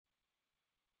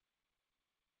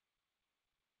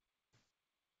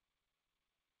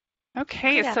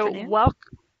Okay, Good so afternoon.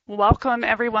 welcome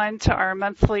everyone to our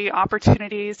monthly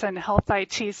Opportunities and Health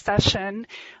IT session.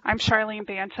 I'm Char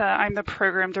Banta. I'm the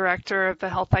program director of the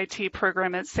Health IT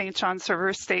program at St. John's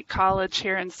River State College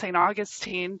here in St.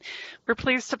 Augustine. We're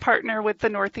pleased to partner with the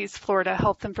Northeast Florida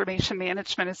Health Information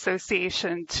Management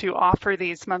Association to offer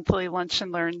these monthly lunch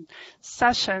and learn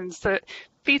sessions that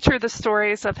feature the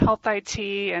stories of health IT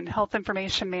and health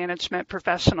information management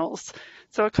professionals.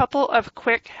 So a couple of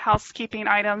quick housekeeping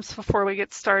items before we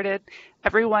get started.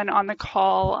 Everyone on the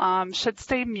call should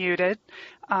stay muted.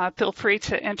 Feel free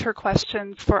to enter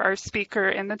questions for our speaker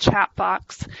in the chat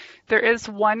box. There is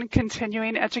one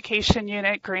continuing education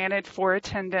unit granted for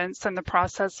attendance, and the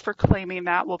process for claiming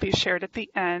that will be shared at the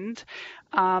end.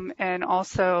 And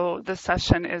also, the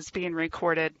session is being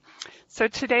recorded. So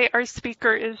today our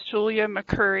speaker is Julia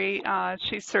McCurry.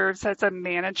 She serves as a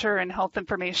manager in health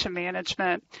information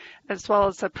management, as well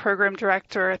as a program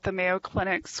director at the Mayo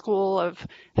Clinic School of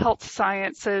Health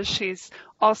Sciences. She's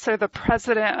also the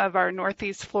president of our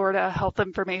Northeast Florida Health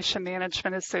Information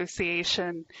Management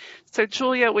Association. So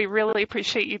Julia, we really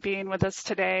appreciate you being with us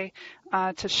today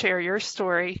to share your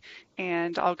story,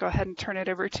 and I'll go ahead and turn it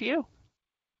over to you.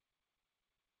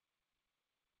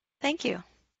 Thank you.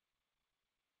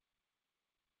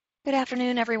 Good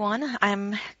afternoon, everyone.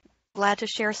 I'm glad to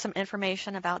share some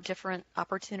information about different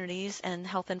opportunities in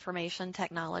health information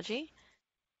technology.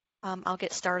 I'll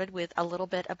get started with a little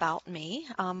bit about me.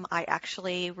 I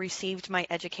actually received my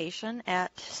education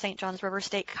at St. John's River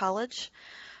State College.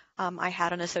 I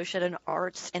had an associate in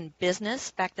arts and business.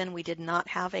 Back then, we did not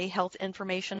have a health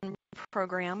information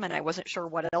program, and I wasn't sure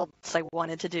what else I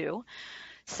wanted to do.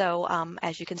 So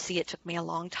as you can see, it took me a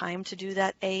long time to do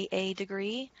that AA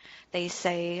degree. They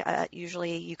say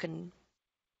usually you can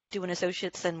do an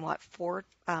associate's in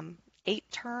 8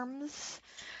 terms.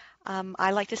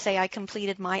 I like to say I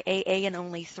completed my AA in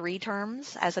only 3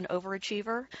 terms as an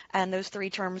overachiever, and those 3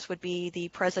 terms would be the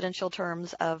presidential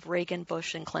terms of Reagan,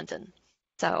 Bush, and Clinton.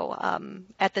 So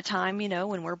at the time,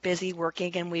 when we're busy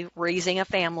working and we're raising a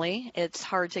family, it's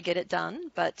hard to get it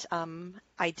done. But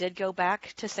I did go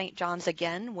back to St. John's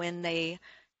again when they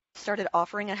started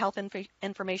offering a health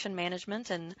information management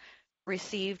and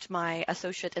received my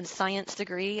associate in science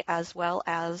degree as well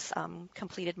as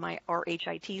completed my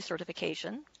RHIT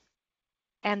certification.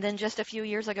 And then just a few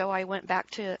years ago, I went back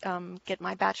to get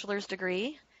my bachelor's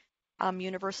degree.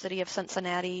 University of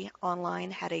Cincinnati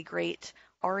online had a great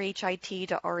RHIT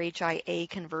to RHIA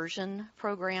conversion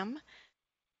program.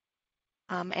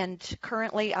 And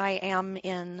currently I am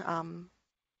in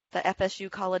the FSU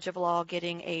College of Law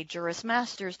getting a Juris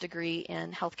Master's degree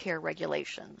in healthcare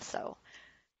regulation. So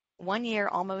 1 year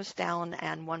almost down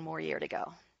and 1 more year to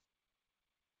go.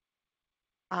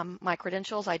 My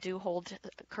credentials, I do hold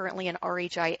currently an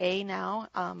RHIA now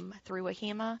through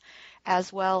NEFHIMA,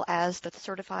 as well as the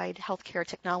Certified Healthcare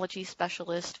Technology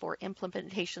Specialist for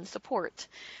Implementation Support,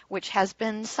 which has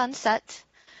been sunset,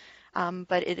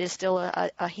 but it is still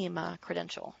a NEFHIMA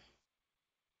credential.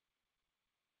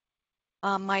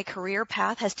 My career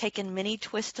path has taken many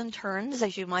twists and turns,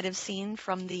 as you might have seen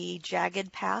from the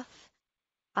jagged path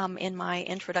in my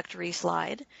introductory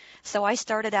slide. So I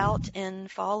started out in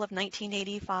fall of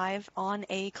 1985 on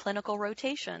a clinical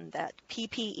rotation, that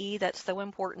PPE that's so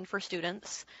important for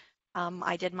students.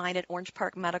 I did mine at Orange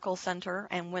Park Medical Center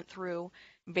and went through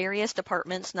various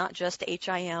departments, not just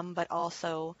HIM, but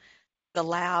also the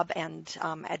lab and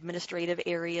administrative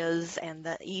areas and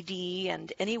the ED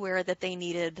and anywhere that they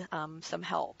needed some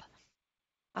help.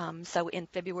 So in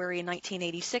February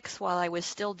 1986, while I was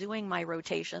still doing my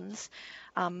rotations,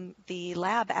 the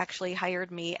lab actually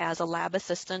hired me as a lab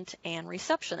assistant and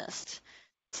receptionist.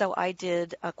 So I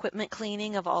did equipment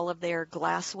cleaning of all of their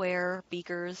glassware,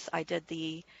 beakers. I did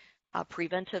the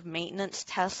preventive maintenance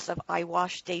tests of eye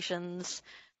wash stations.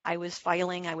 I was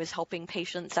helping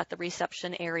patients at the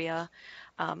reception area.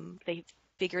 They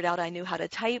figured out I knew how to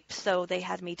type, so they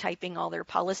had me typing all their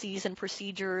policies and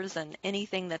procedures and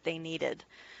anything that they needed.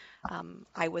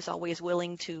 I was always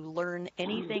willing to learn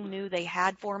anything new they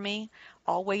had for me.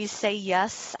 Always say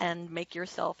yes and make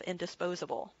yourself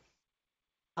indisposable.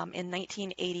 In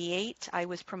 1988, I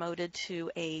was promoted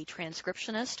to a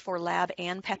transcriptionist for lab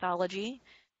and pathology.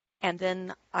 And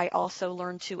then I also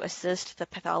learned to assist the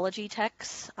pathology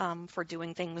techs for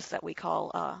doing things that we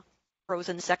call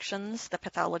frozen sections. The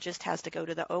pathologist has to go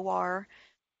to the OR,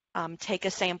 take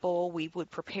a sample. We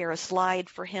would prepare a slide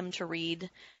for him to read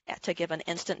to give an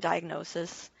instant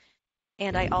diagnosis.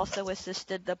 And I also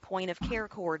assisted the point of care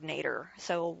coordinator.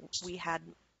 So we had,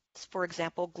 for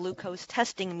example, glucose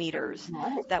testing meters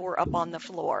that were up on the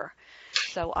floor.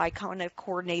 So I kind of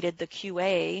coordinated the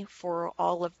QA for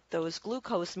all of those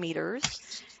glucose meters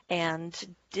and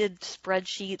did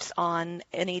spreadsheets on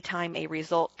any time a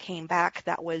result came back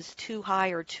that was too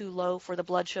high or too low for the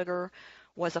blood sugar,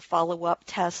 was a follow-up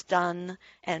test done,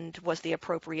 and was the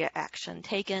appropriate action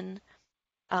taken.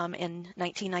 In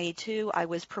 1992, I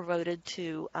was promoted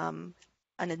to an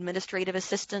administrative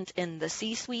assistant in the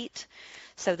C-suite.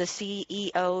 So the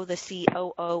CEO, the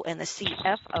COO, and the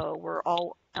CFO were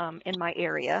all in my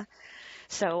area.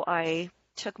 So I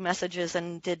took messages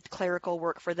and did clerical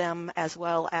work for them, as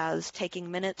well as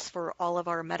taking minutes for all of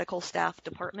our medical staff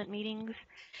department meetings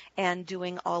and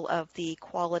doing all of the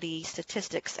quality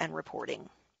statistics and reporting.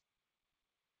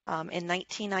 In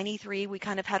 1993, we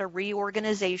kind of had a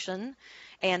reorganization,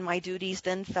 and my duties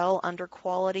then fell under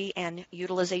quality and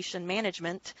utilization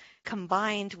management,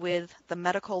 combined with the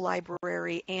medical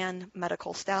library and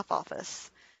medical staff office.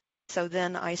 So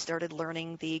then I started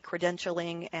learning the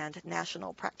credentialing and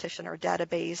national practitioner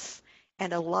database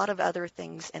and a lot of other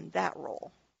things in that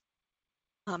role.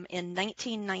 In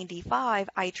 1995,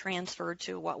 I transferred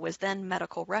to what was then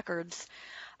medical records,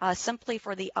 simply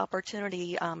for the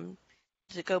opportunity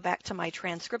to go back to my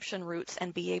transcription roots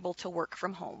and be able to work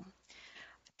from home.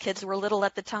 Kids were little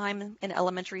at the time in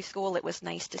elementary school. It was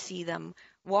nice to see them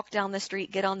walk down the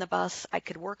street, get on the bus. I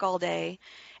could work all day.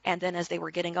 And then as they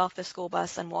were getting off the school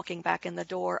bus and walking back in the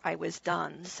door, I was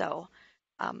done. So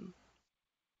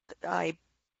I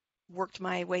worked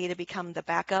my way to become the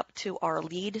backup to our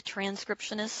lead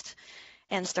transcriptionist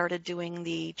and started doing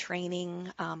the training,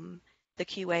 the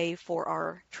QA for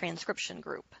our transcription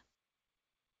group.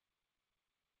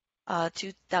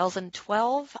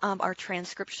 2012, our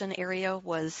transcription area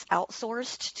was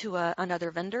outsourced to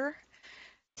another vendor.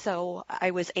 So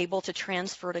I was able to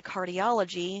transfer to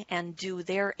cardiology and do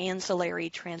their ancillary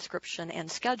transcription and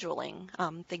scheduling,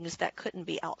 things that couldn't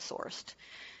be outsourced.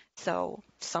 So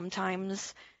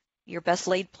sometimes your best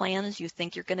laid plans, you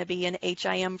think you're going to be in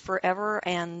HIM forever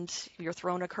and you're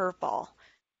thrown a curveball.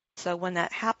 So when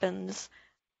that happens,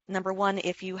 number one,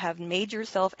 if you have made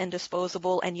yourself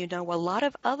indisposable and you know a lot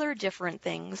of other different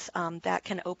things that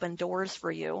can open doors for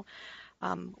you,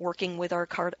 working with our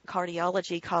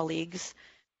cardiology colleagues,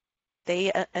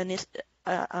 they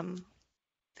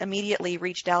immediately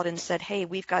reached out and said, hey,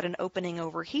 we've got an opening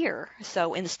over here.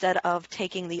 So instead of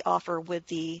taking the offer with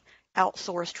the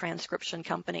outsourced transcription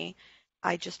company,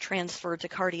 I just transferred to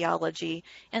cardiology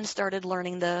and started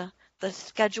learning the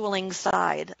scheduling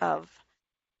side of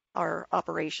our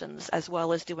operations, as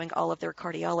well as doing all of their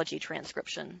cardiology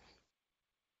transcription.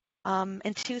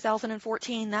 In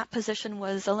 2014, that position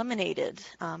was eliminated.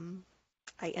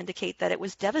 I indicate that it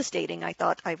was devastating. I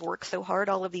thought, I've worked so hard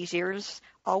all of these years,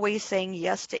 always saying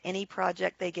yes to any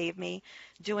project they gave me,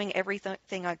 doing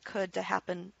everything I could to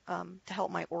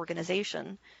help my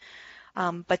organization.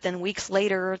 But then weeks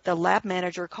later, the lab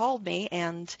manager called me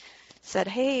and said,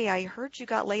 hey, I heard you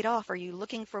got laid off. Are you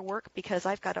looking for work? Because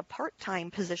I've got a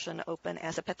part-time position open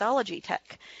as a pathology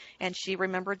tech. And she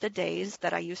remembered the days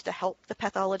that I used to help the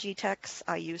pathology techs.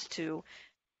 I used to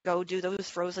go do those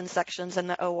frozen sections in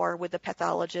the OR with the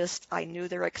pathologist. I knew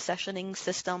their accessioning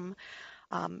system.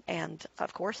 And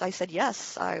of course, I said,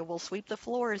 yes, I will sweep the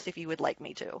floors if you would like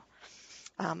me to.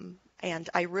 And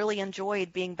I really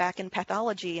enjoyed being back in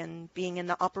pathology and being in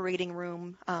the operating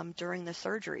room during the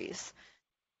surgeries.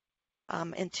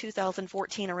 In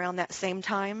 2014, around that same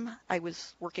time, I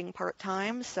was working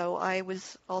part-time, so I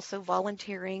was also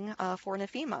volunteering for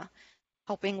NEFHIMA,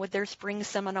 helping with their spring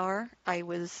seminar. I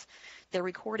was their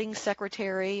recording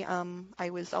secretary. I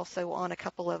was also on a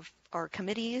couple of our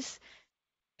committees,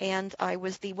 and I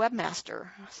was the webmaster,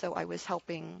 so I was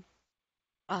helping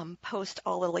post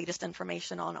all the latest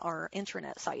information on our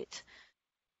intranet site.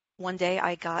 One day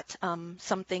I got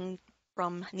something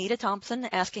from Nita Thompson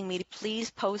asking me to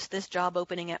please post this job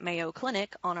opening at Mayo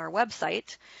Clinic on our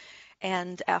website.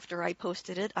 And after I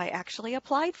posted it, I actually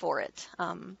applied for it.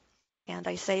 And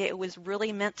I say it was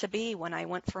really meant to be. When I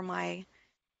went for my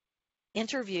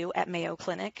interview at Mayo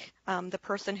Clinic, the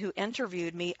person who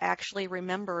interviewed me actually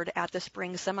remembered at the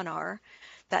spring seminar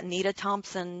that Nita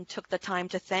Thompson took the time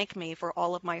to thank me for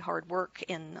all of my hard work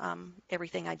in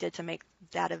everything I did to make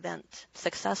that event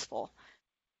successful.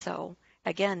 So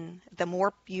again, the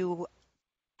more you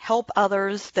help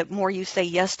others, the more you say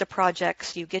yes to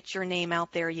projects, you get your name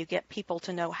out there, you get people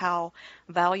to know how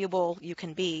valuable you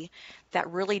can be.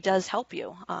 That really does help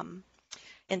you.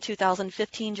 In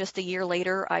 2015, just a year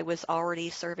later, I was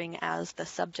already serving as the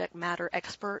subject matter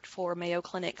expert for Mayo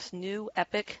Clinic's new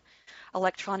EPIC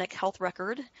electronic health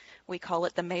record. We call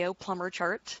it the Mayo Plumber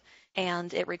Chart.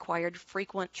 and it required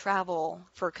frequent travel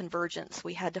for convergence.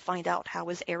 We had to find out, how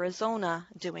is Arizona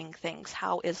doing things?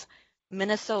 How is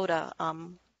Minnesota,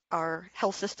 our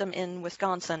health system in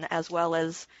Wisconsin, as well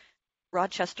as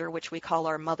Rochester, which we call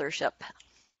our mothership.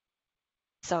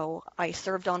 So I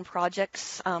served on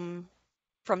projects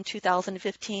from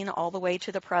 2015 all the way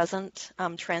to the present,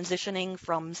 transitioning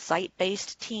from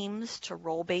site-based teams to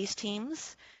role-based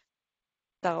teams.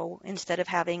 So instead of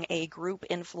having a group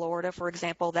in Florida, for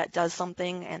example, that does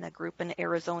something and a group in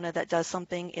Arizona that does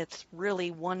something, it's really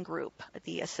one group.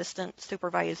 The assistant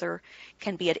supervisor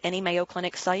can be at any Mayo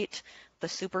Clinic site. The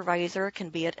supervisor can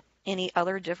be at any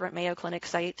other different Mayo Clinic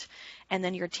site. And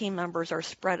then your team members are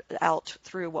spread out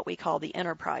through what we call the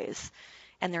enterprise.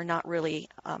 And they're not really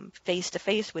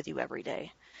face-to-face with you every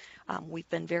day. We've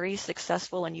been very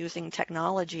successful in using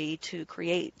technology to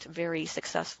create very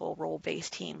successful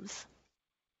role-based teams.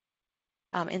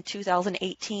 In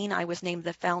 2018, I was named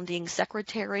the founding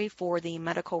secretary for the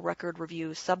medical record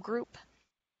review subgroup,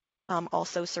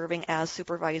 also serving as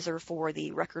supervisor for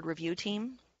the record review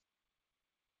team.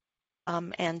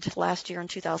 And last year in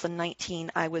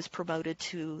 2019, I was promoted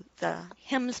to the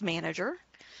HIMSS manager.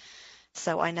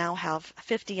 So I now have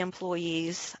 50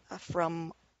 employees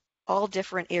from all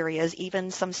different areas,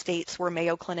 even some states where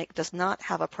Mayo Clinic does not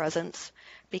have a presence,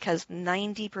 because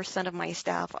 90% of my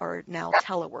staff are now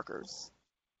teleworkers.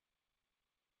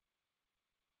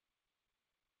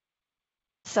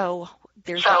 So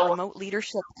there's a remote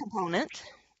leadership component.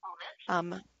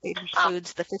 It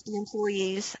includes the 50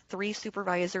 employees, 3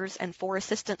 supervisors, and 4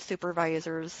 assistant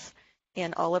supervisors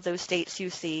in all of those states you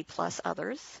see, plus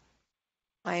others.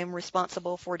 I am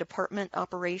responsible for department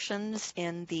operations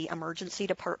in the emergency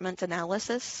department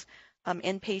analysis,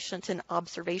 inpatient and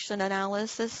observation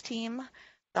analysis team,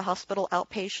 the hospital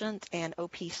outpatient and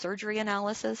OP surgery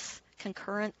analysis,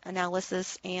 concurrent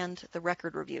analysis, and the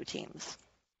record review teams.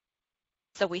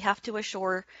 So we have to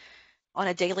assure on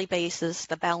a daily basis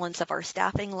the balance of our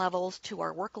staffing levels to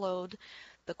our workload,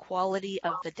 the quality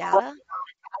of the data,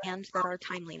 and that our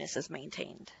timeliness is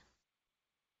maintained.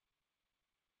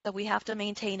 So we have to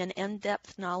maintain an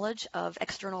in-depth knowledge of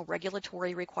external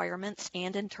regulatory requirements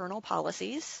and internal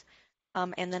policies.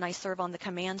 And then I serve on the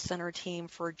command center team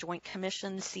for Joint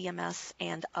Commission, CMS,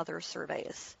 and other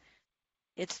surveys.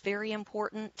 It's very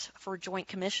important for Joint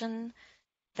Commission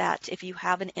that if you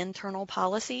have an internal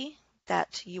policy,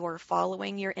 that you are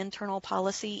following your internal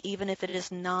policy, even if it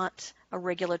is not a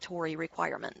regulatory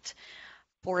requirement.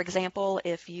 For example,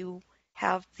 if you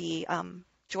have the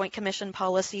Joint Commission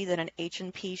policy that an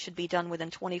H&P should be done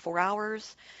within 24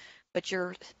 hours, but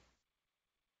your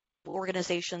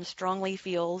organization strongly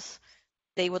feels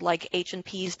they would like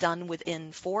H&Ps done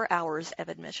within 4 hours of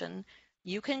admission,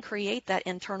 you can create that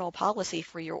internal policy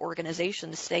for your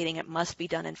organization stating it must be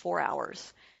done in 4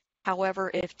 hours.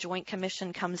 However, if Joint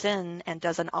Commission comes in and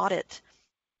does an audit,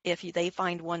 if they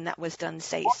find one that was done,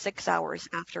 say, 6 hours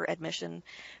after admission,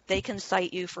 they can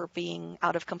cite you for being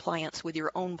out of compliance with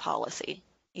your own policy,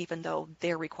 even though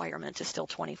their requirement is still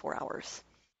 24 hours.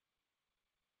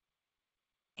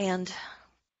 And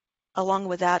along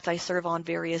with that, I serve on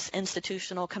various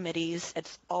institutional committees.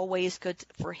 It's always good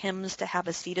for HIMSS to have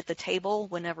a seat at the table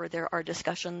whenever there are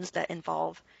discussions that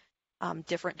involve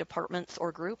different departments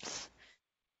or groups.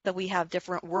 So we have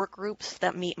different work groups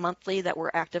that meet monthly that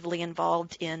we're actively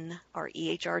involved in our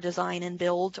EHR design and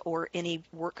build or any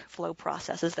workflow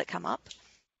processes that come up.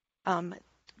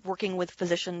 Working with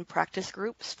physician practice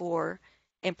groups for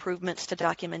improvements to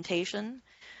documentation,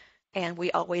 and we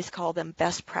always call them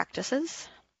best practices,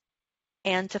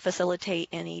 and to facilitate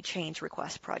any change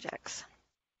request projects.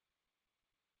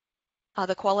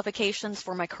 The qualifications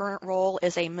for my current role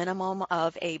is a minimum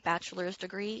of a bachelor's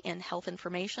degree in health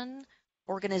information,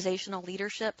 organizational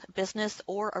leadership, business,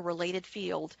 or a related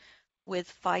field with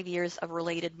 5 years of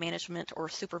related management or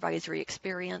supervisory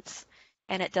experience,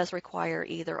 and it does require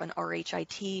either an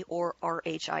RHIT or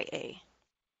RHIA.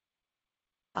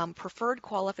 Preferred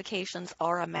qualifications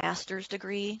are a master's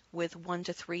degree with 1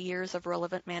 to 3 years of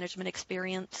relevant management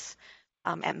experience.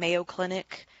 At Mayo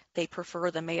Clinic, they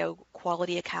prefer the Mayo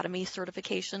Quality Academy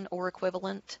certification or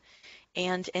equivalent,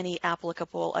 and any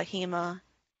applicable AHIMA,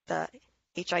 the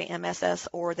HIMSS,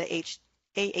 or the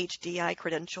AHDI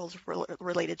credentials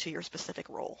related to your specific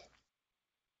role.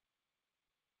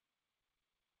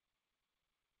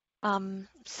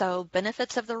 So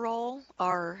benefits of the role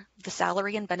are the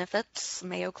salary and benefits.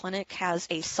 Mayo Clinic has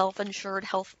a self-insured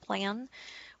health plan,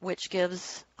 which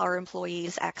gives our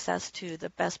employees access to the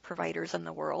best providers in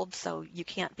the world, so you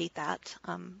can't beat that.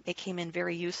 It came in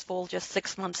very useful just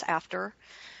 6 months after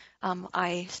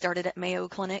I started at Mayo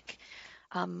Clinic.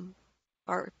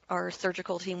 our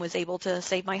surgical team was able to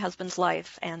save my husband's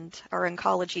life, and our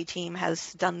oncology team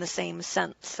has done the same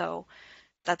since. So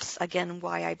that's, again,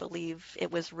 why I believe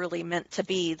it was really meant to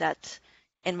be that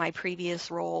in my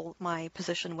previous role, my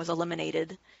position was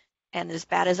eliminated. And as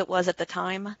bad as it was at the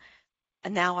time,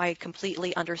 and now I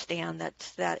completely understand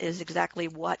that that is exactly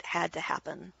what had to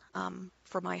happen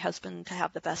for my husband to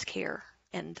have the best care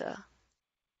and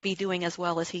be doing as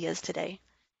well as he is today.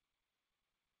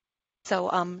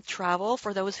 So travel,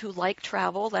 for those who like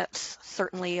travel, that's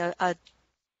certainly a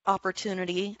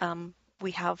opportunity.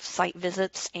 We have site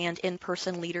visits and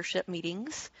in-person leadership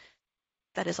meetings.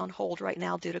 That is on hold right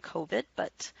now due to COVID,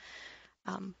 but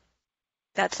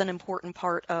that's an important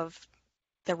part of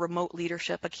the remote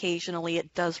leadership. Occasionally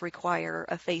it does require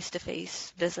a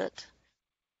face-to-face visit.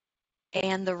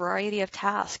 And the variety of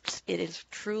tasks, it is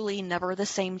truly never the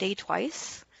same day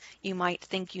twice. You might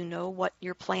think you know what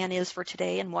your plan is for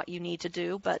today and what you need to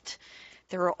do, but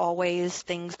there are always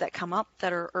things that come up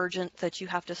that are urgent that you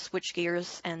have to switch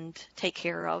gears and take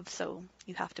care of, so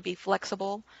you have to be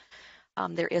flexible.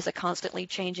 There is a constantly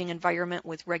changing environment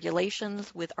with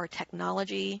regulations, with our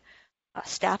technology,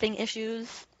 staffing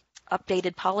issues,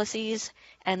 updated policies,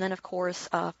 and then, of course,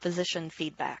 physician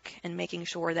feedback and making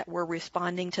sure that we're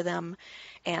responding to them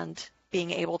and being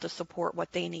able to support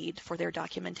what they need for their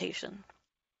documentation.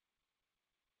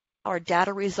 Our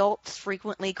data results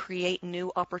frequently create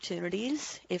new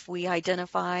opportunities. If we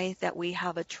identify that we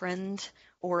have a trend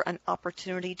or an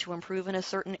opportunity to improve in a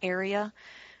certain area,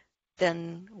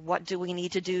 then what do we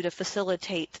need to do to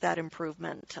facilitate that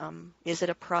improvement? Is it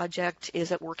a project?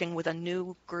 Is it working with a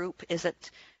new group? Is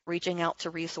it reaching out to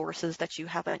resources that you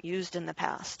haven't used in the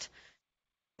past?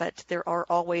 But there are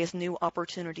always new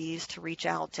opportunities to reach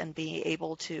out and be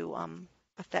able to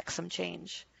affect some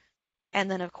change. And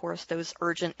then, of course, those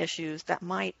urgent issues that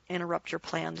might interrupt your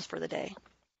plans for the day.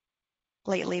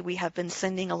 Lately, we have been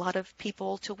sending a lot of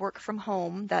people to work from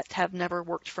home that have never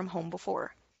worked from home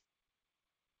before.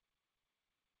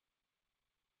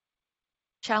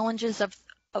 Challenges of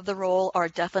the role are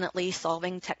definitely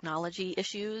solving technology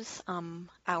issues.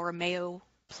 Our Mayo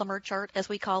plumber chart, as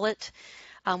we call it,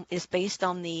 is based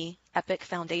on the Epic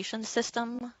Foundation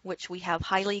system, which we have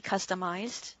highly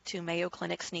customized to Mayo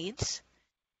Clinic's needs.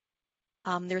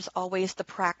 There's always the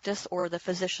practice or the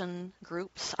physician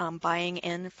groups buying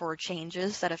in for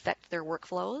changes that affect their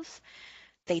workflows.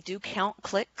 They do count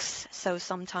clicks, so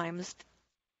sometimes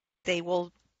they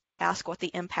will ask what the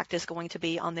impact is going to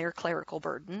be on their clerical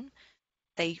burden.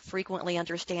 They frequently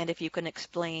understand if you can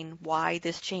explain why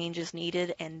this change is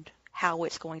needed and how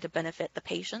it's going to benefit the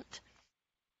patient.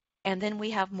 And then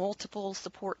we have multiple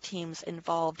support teams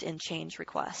involved in change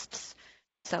requests.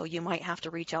 So you might have to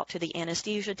reach out to the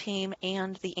anesthesia team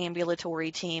and the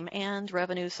ambulatory team and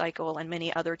revenue cycle and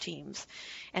many other teams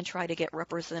and try to get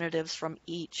representatives from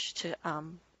each to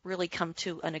really come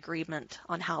to an agreement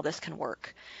on how this can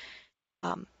work.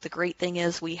 The great thing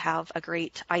is we have a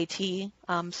great IT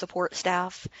support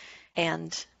staff,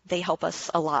 and they help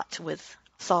us a lot with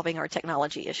solving our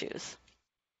technology issues.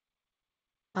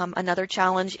 Another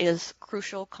challenge is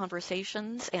crucial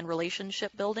conversations and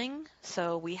relationship building.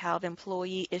 So we have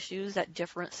employee issues at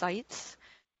different sites,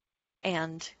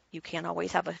 and you can't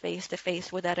always have a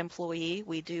face-to-face with that employee.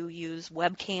 We do use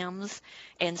webcams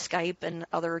and Skype and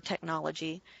other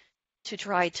technology to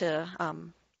try to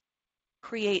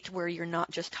create where you're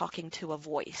not just talking to a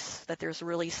voice, that there's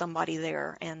really somebody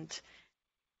there, and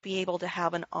be able to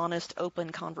have an honest,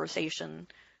 open conversation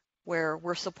where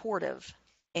we're supportive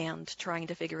and trying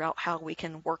to figure out how we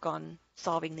can work on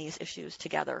solving these issues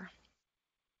together.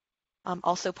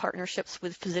 Also partnerships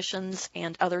with physicians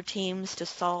and other teams to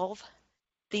solve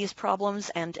these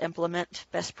problems and implement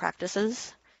best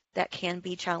practices. That can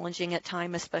be challenging at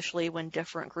times, especially when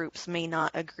different groups may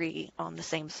not agree on the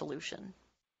same solution.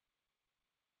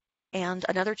 And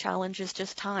another challenge is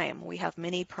just time. We have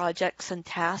many projects and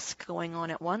tasks going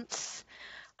on at once.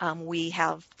 We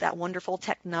have that wonderful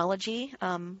technology.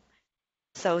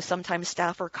 So sometimes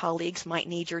staff or colleagues might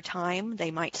need your time.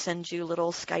 They might send you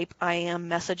little Skype IM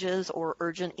messages or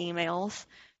urgent emails.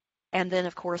 And then,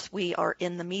 of course, we are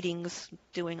in the meetings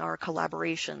doing our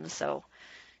collaboration. So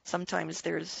sometimes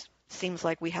seems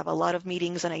like we have a lot of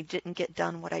meetings and I didn't get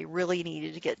done what I really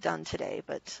needed to get done today.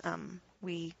 But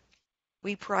we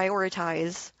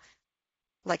prioritize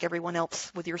like everyone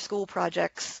else with your school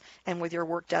projects and with your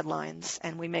work deadlines,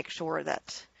 and we make sure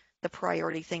that the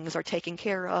priority things are taken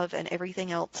care of, and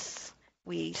everything else,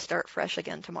 we start fresh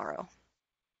again tomorrow.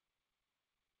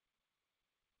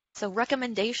 So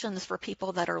recommendations for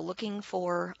people that are looking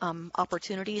for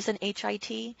opportunities in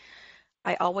HIT.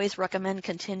 I always recommend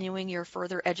continuing your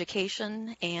further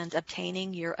education and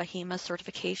obtaining your AHIMA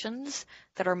certifications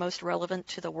that are most relevant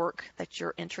to the work that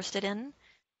you're interested in.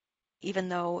 Even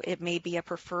though it may be a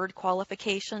preferred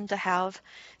qualification to have,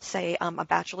 say, a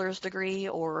bachelor's degree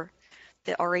or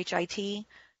the RHIT,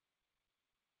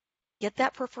 get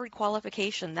that preferred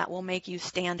qualification. That will make you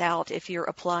stand out if you're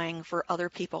applying for other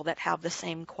people that have the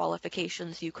same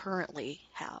qualifications you currently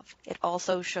have. It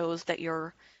also shows that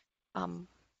you're um,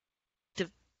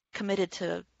 committed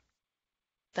to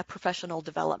the professional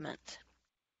development.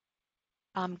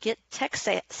 Get tech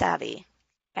savvy.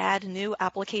 Add new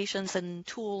applications and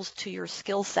tools to your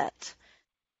skill set.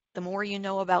 The more you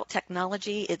know about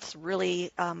technology, it's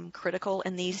really critical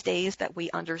in these days that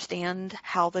we understand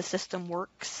how the system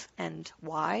works and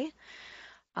why.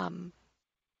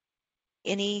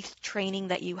 Any training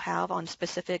that you have on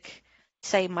specific,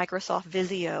 say, Microsoft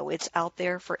Visio, it's out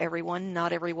there for everyone.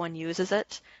 Not everyone uses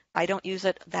it. I don't use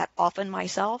it that often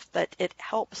myself, but it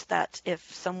helps that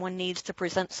if someone needs to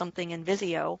present something in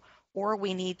Visio, or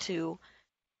we need to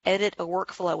edit a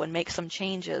workflow and make some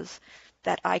changes,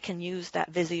 that I can use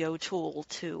that Visio tool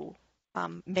to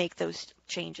make those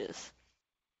changes.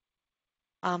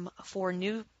 For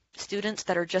new students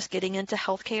that are just getting into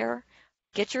healthcare,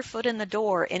 get your foot in the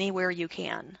door anywhere you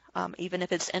can, even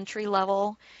if it's entry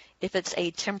level, if it's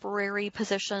a temporary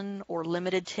position or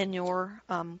limited tenure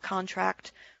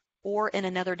contract, or in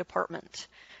another department.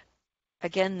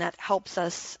 Again, that helps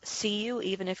us see you,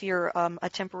 even if you're a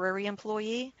temporary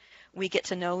employee. We get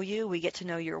to know you, we get to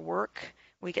know your work,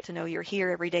 we get to know you're here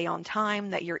every day on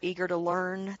time, that you're eager to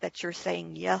learn, that you're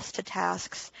saying yes to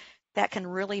tasks. That can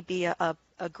really be a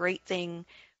great thing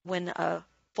when a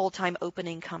full-time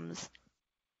opening comes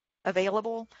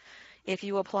available. If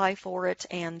you apply for it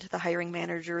and the hiring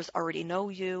managers already know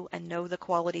you and know the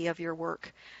quality of your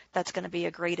work, that's going to be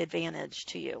a great advantage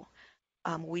to you.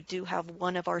 We do have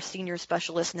one of our senior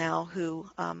specialists now who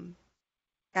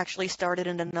actually started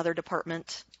in another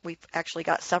department. We've actually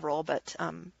got several, but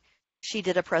she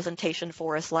did a presentation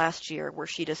for us last year where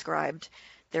she described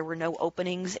there were no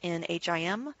openings in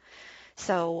HIM.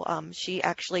 So she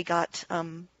actually got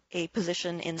a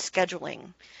position in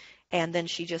scheduling. And then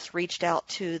she just reached out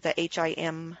to the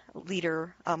HIM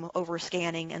leader over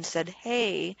scanning and said,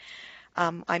 hey,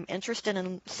 I'm interested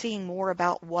in seeing more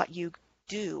about what you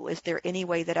do. Is there any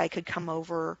way that I could come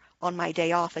over on my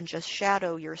day off and just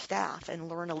shadow your staff and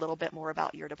learn a little bit more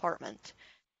about your department?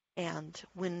 And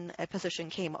when a position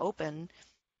came open,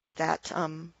 that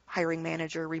hiring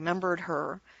manager remembered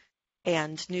her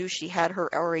and knew she had her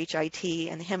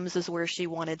RHIT and HIMSS is where she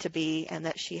wanted to be, and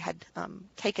that she had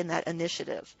taken that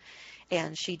initiative.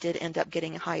 And she did end up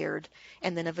getting hired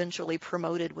and then eventually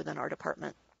promoted within our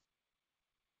department.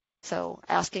 So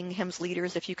asking HIMSS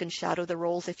leaders if you can shadow the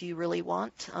roles if you really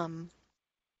want.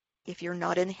 If you're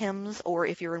not in HIMSS, or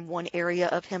if you're in one area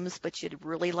of HIMSS but you'd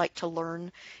really like to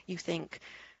learn, you think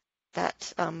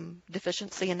that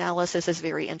deficiency analysis is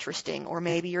very interesting, or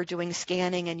maybe you're doing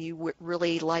scanning and you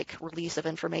really like release of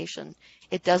information.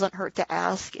 It doesn't hurt to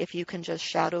ask if you can just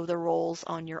shadow the roles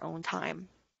on your own time.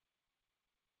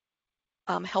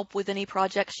 Help with any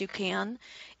projects you can.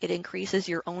 It increases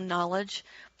your own knowledge,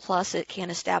 plus it can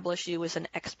establish you as an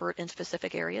expert in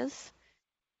specific areas.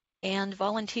 And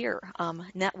volunteer.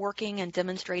 Networking and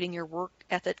demonstrating your work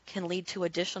ethic can lead to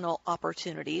additional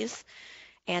opportunities.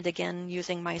 And again,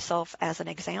 using myself as an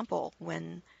example,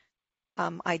 when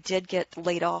I did get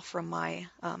laid off from my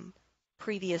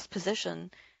previous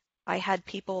position, I had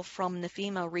people from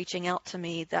NEFHIMA reaching out to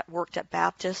me that worked at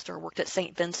Baptist or worked at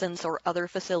St. Vincent's or other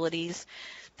facilities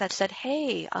that said,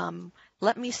 hey,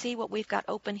 let me see what we've got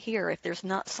open here. If there's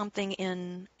not something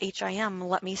in HIM,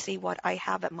 let me see what I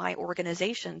have at my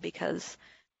organization, because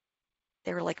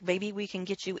they were like, maybe we can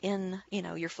get you in,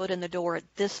 your foot in the door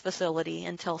at this facility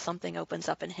until something opens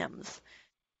up in HIMSS.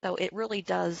 So it really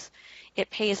does, it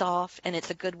pays off, and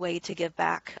it's a good way to give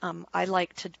back. I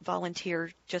like to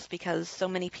volunteer just because so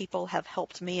many people have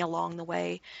helped me along the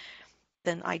way.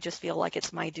 Then I just feel like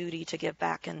it's my duty to give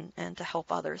back and to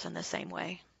help others in the same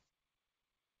way.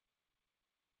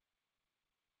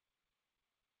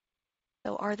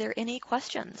 So are there any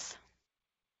questions?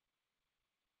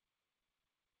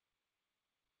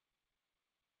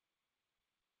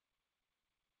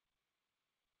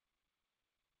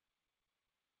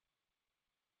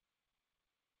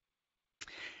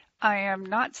 I am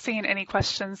not seeing any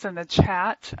questions in the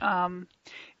chat.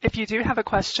 If you do have a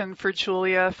question for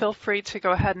Julia, feel free to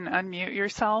go ahead and unmute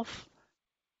yourself,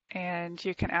 and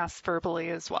you can ask verbally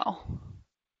as well.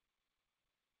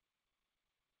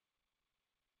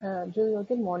 Julia,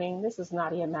 good morning. This is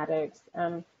Nadia Maddox.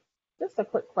 Just a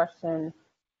quick question.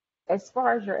 As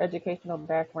far as your educational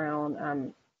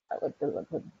background, with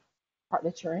the part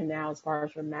that you're in now, as far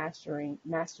as your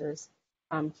masters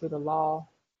through the law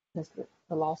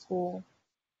school,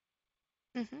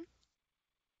 Hmm.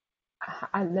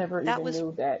 I never That even was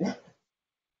knew that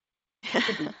it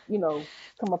could be,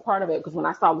 come a part of it. Because when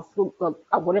I saw the school,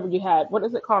 whatever you had, what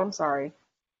is it called? I'm sorry.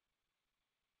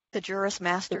 the Juris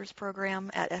The, Masters program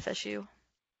at FSU.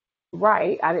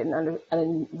 right. I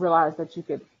didn't realize that you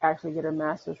could actually get a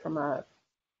master's from a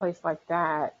place like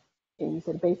that. And you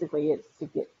said basically it's to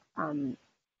get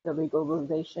the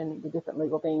legalization, the different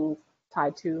legal things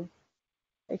tied to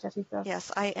HIT stuff.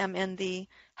 Yes, I am in the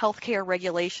healthcare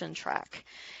regulation track.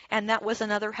 And that was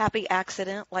another happy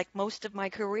accident. Like most of my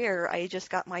career, I just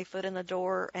got my foot in the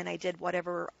door and I did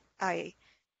whatever I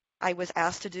I was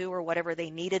asked to do or whatever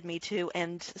they needed me to.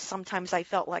 And sometimes I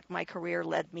felt like my career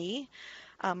led me.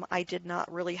 I did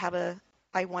not really have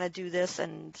I want to do this,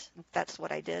 and that's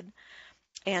what I did.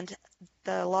 And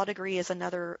the law degree is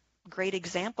another great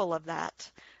example of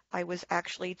that. I was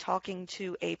actually talking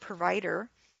to a provider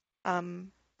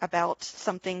um, about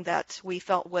something that we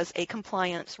felt was a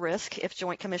compliance risk. If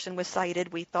Joint Commission was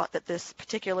cited, we thought that this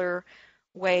particular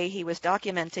way he was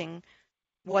documenting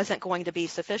wasn't going to be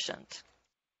sufficient.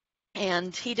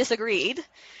 And he disagreed.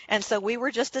 And so we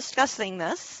were just discussing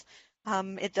this.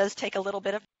 It does take a little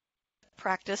bit of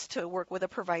practice to work with a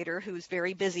provider who's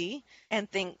very busy and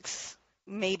thinks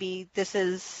maybe this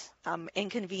is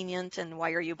inconvenient and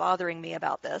why are you bothering me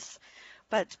about this?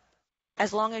 But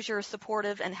as long as you're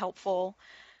supportive and helpful,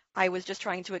 I was just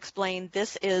trying to explain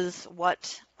this is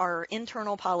what our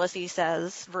internal policy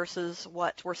says versus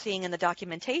what we're seeing in the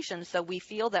documentation, so we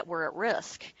feel that we're at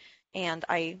risk. And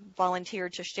I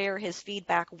volunteered to share his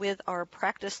feedback with our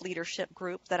practice leadership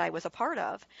group that I was a part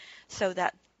of so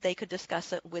that they could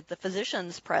discuss it with the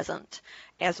physicians present,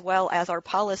 as well as our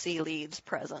policy leads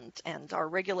present and our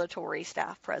regulatory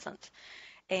staff present.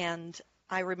 And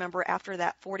I remember after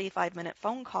that 45-minute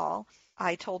phone call,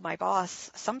 I told my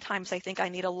boss, sometimes I think I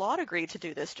need a law degree to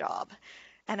do this job.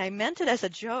 And I meant it as a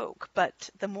joke, but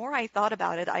the more I thought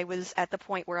about it, I was at the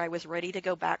point where I was ready to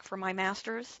go back for my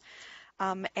master's.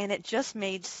 And it just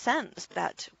made sense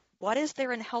that what is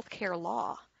there in healthcare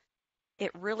law?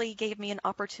 It really gave me an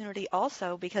opportunity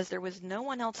also because there was no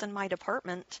one else in my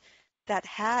department that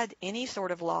had any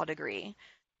sort of law degree.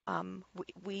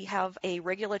 We have a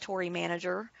regulatory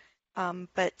manager,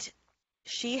 but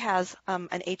she has an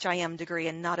HIM degree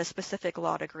and not a specific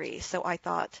law degree. So I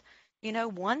thought,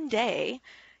 one day,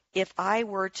 if I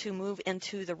were to move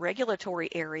into the regulatory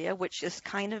area, which has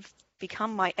kind of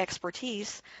become my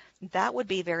expertise, that would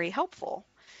be very helpful.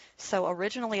 So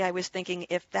originally I was thinking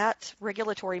if that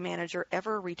regulatory manager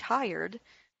ever retired,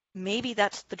 maybe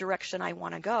that's the direction I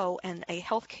want to go, and a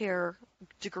healthcare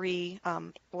degree, a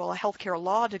healthcare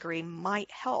law degree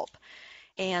might help.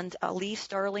 And Lee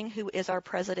Starling, who is our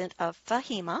president of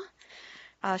NEFHIMA,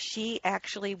 she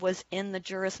actually was in the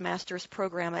Juris Masters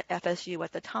program at FSU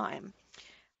at the time.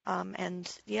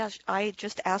 And yeah, I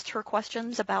just asked her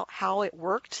questions about how it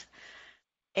worked.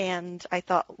 And I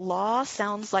thought, law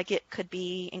sounds like it could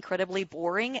be incredibly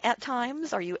boring at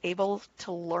times. Are you able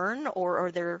to learn, or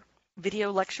are there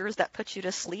video lectures that put you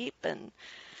to sleep? And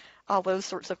all those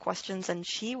sorts of questions. And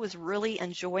she was really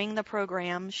enjoying the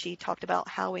program. She talked about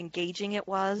how engaging it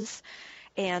was.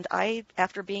 And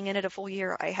after being in it a full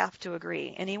year, I have to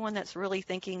agree. Anyone that's really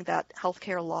thinking that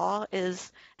healthcare law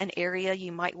is an area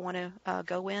you might want to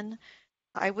go in,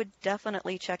 I would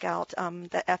definitely check out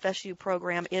the FSU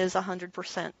program is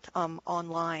 100%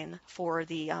 online for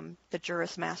the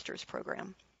Juris Masters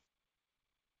program.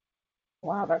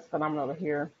 Wow, that's phenomenal to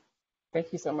hear.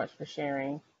 Thank you so much for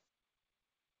sharing.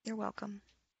 You're welcome.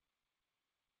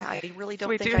 I really So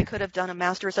don't think I could have done a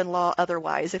master's in law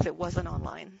otherwise if it wasn't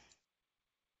online.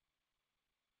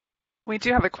 we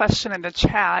do have a question in the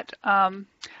chat.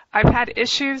 I've had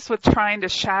issues with trying to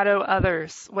shadow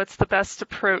others. What's the best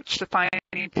approach to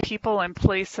finding people and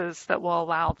places that will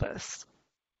allow this?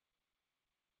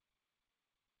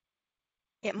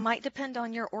 It might depend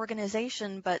on your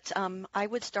organization, but I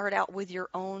would start out with your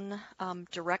own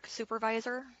direct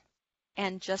supervisor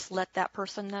and just let that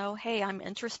person know, hey, I'm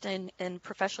interested in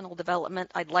professional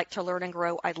development. I'd like to learn and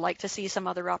grow. I'd like to see some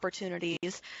other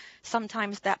opportunities.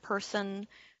 Sometimes that person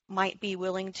might be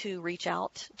willing to reach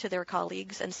out to their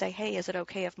colleagues and say, hey, is it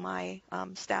okay if my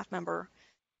staff member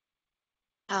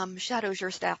shadows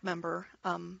your staff member?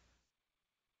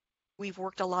 We've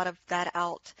worked a lot of that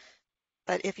out.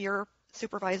 But if your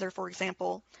supervisor, for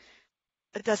example,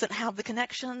 doesn't have the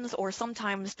connections, or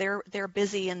sometimes they're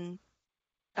busy and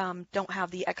don't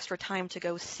have the extra time to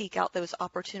go seek out those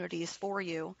opportunities for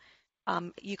you,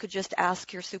 You could just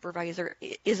ask your supervisor,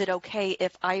 is it okay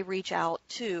if I reach out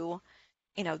to,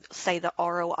 say the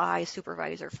ROI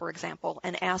supervisor, for example,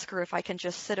 and ask her if I can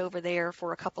just sit over there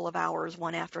for a couple of hours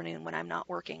one afternoon when I'm not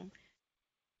working.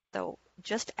 So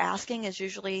just asking is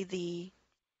usually the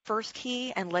first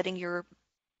key, and letting your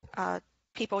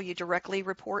people you directly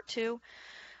report to.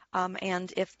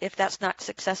 And if that's not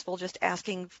successful, just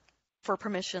asking for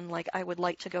permission, like I would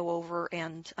like to go over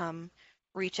and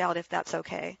reach out if that's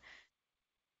okay.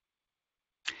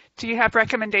 Do you have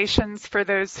recommendations for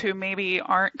those who maybe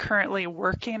aren't currently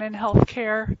working in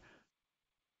healthcare?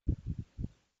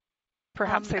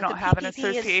 Perhaps they don't have an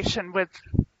association with.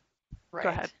 Right. Go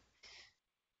ahead.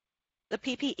 The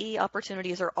PPE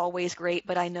opportunities are always great,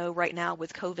 but I know right now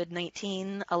with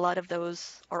COVID-19, a lot of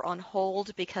those are on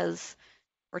hold because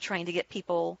we're trying to get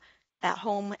people at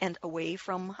home and away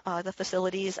from the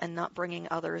facilities and not bringing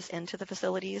others into the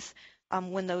facilities.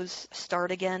 When those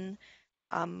start again,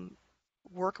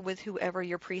 work with whoever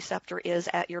your preceptor is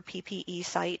at your PPE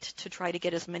site to try to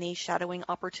get as many shadowing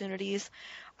opportunities.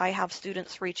 I have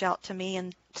students reach out to me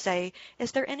and say,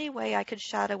 is there any way I could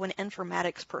shadow an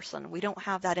informatics person? We don't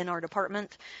have that in our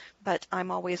department, but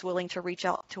I'm always willing to reach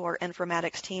out to our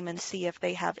informatics team and see if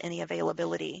they have any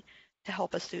availability to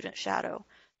help a student shadow.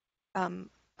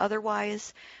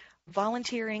 Otherwise,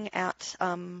 volunteering at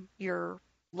your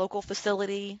local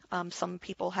facility. Some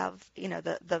people have,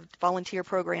 the volunteer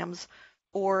programs,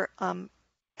 or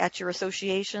at your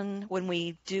association when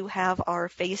we do have our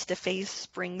face-to-face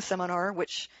spring seminar,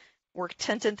 which we're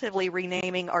tentatively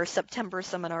renaming our September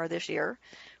seminar this year.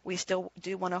 We still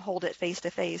do want to hold it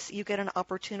face-to-face. You get an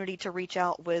opportunity to reach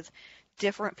out with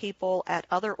different people at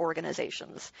other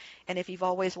organizations. And if you've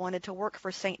always wanted to work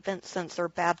for St. Vincent's or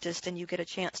Baptist and you get a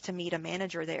chance to meet a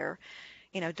manager there,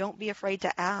 don't be afraid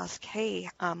to ask, hey,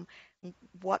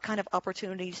 what kind of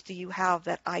opportunities do you have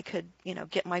that I could,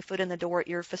 get my foot in the door at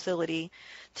your facility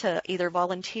to either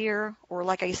volunteer or,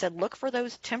 like I said, look for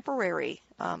those temporary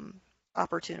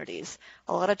opportunities.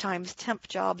 A lot of times temp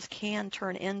jobs can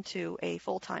turn into a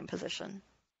full-time position.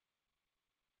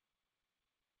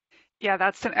 Yeah,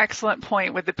 that's an excellent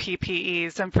point with the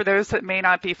PPEs. And for those that may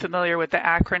not be familiar with the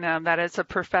acronym, that is a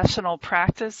professional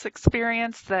practice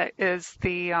experience that is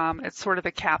it's sort of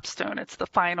the capstone. It's the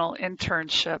final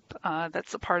internship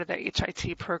that's a part of the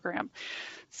HIT program.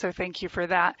 So thank you for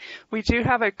that. We do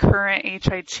have a current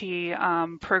HIT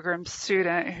program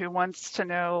student who wants to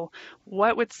know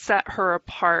what would set her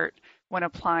apart when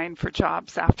applying for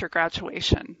jobs after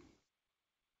graduation.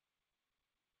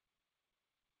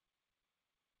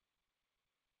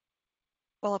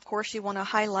 Well, of course, you want to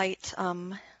highlight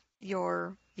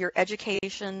your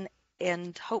education,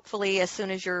 and hopefully as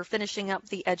soon as you're finishing up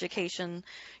the education,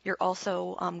 you're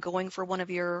also going for one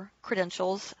of your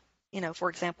credentials,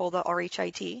 for example, the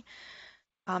RHIT.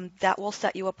 That will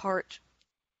set you apart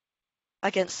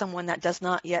against someone that does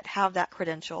not yet have that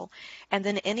credential. And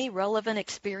then any relevant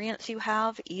experience you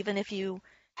have, even if you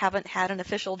haven't had an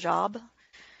official job,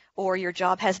 or your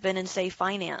job has been in, say,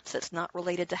 finance, it's not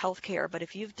related to healthcare, but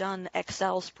if you've done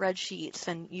Excel spreadsheets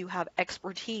and you have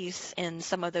expertise in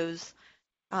some of those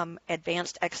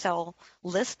advanced Excel,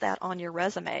 list that on your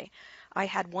resume. I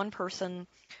had one person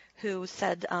who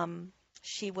said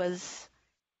she was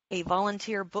a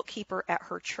volunteer bookkeeper at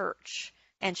her church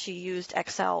and she used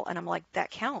Excel, and I'm like,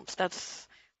 that counts.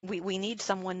 We need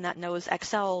someone that knows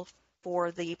Excel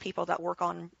for the people that work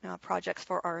on projects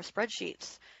for our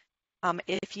spreadsheets.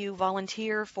 If you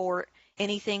volunteer for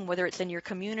anything, whether it's in your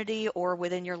community or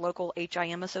within your local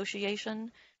HIM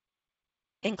association,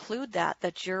 include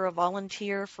that you're a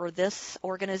volunteer for this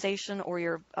organization, or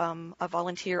you're a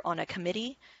volunteer on a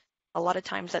committee. A lot of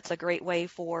times that's a great way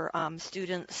for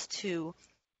students to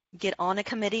get on a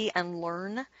committee and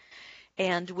learn.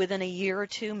 And within a year or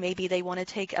two, maybe they want to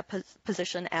take a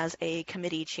position as a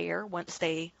committee chair once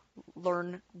they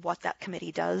learn what that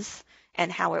committee does and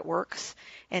how it works,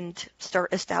 and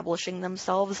start establishing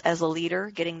themselves as a leader,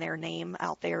 getting their name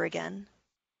out there again.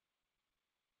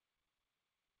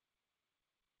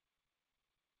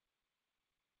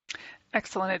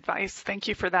 Excellent advice. Thank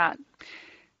you for that.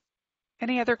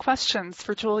 Any other questions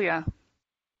for Julia?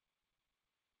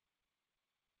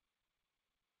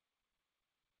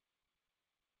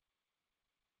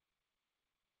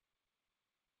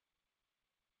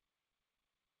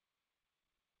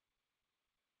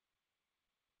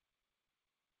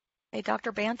 Hey,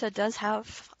 Dr. Banta does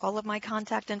have all of my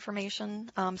contact information,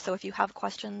 so if you have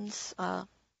questions,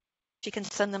 she can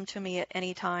send them to me at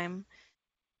any time.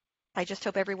 I just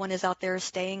hope everyone is out there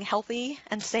staying healthy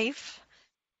and safe,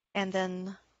 and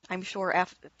then I'm sure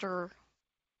after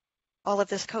all of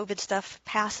this COVID stuff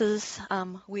passes,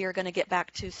 we are going to get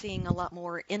back to seeing a lot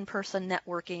more in-person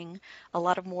networking, a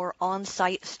lot of more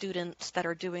on-site students that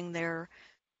are doing their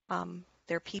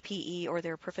PPE or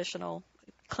their professional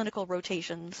clinical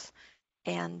rotations,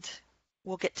 and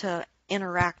we'll get to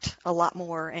interact a lot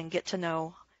more and get to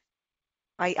know.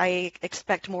 I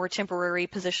expect more temporary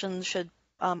positions should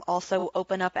also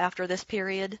open up after this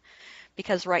period,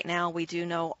 because right now we do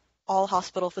know all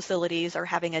hospital facilities are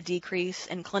having a decrease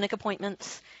in clinic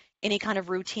appointments, any kind of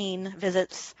routine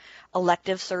visits,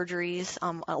 elective surgeries,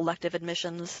 elective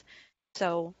admissions.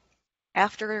 So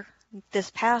after this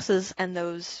passes and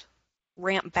those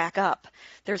ramp back up,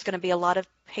 there's going to be a lot of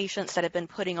patients that have been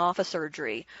putting off a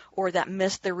surgery or that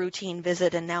missed the routine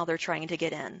visit and now they're trying to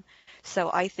get in. So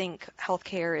I think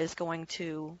healthcare is going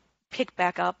to pick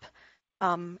back up,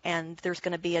 and there's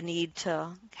going to be a need to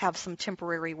have some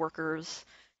temporary workers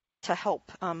to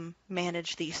help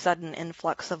manage the sudden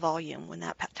influx of volume when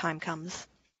that time comes.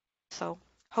 So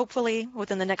hopefully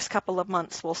within the next couple of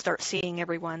months, we'll start seeing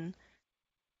everyone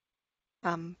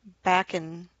back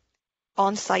and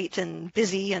on site and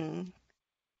busy, and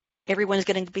everyone's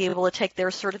going to be able to take their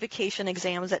certification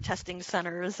exams at testing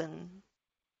centers and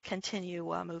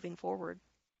continue moving forward.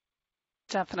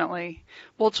 Definitely.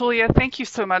 Well, Julia, thank you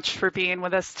so much for being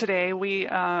with us today. We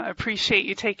appreciate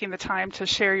you taking the time to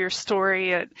share your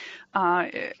story. It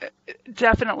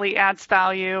definitely adds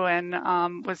value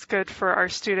and was good for our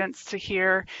students to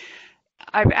hear.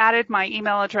 I've added my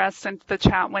email address into the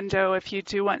chat window. If you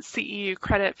do want CEU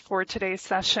credit for today's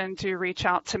session, do reach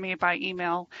out to me by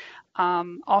email.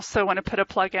 Also want to put a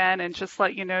plug in and just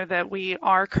let you know that we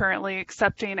are currently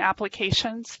accepting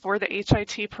applications for the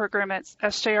HIT program at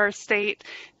SJR State.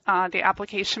 The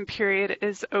application period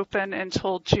is open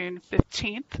until June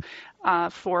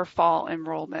 15th for fall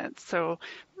enrollment. So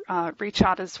reach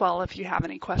out as well if you have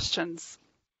any questions.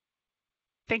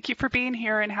 Thank you for being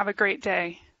here and have a great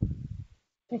day.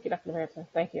 Thank you, Dr. Harrison.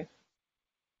 Thank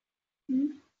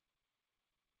you.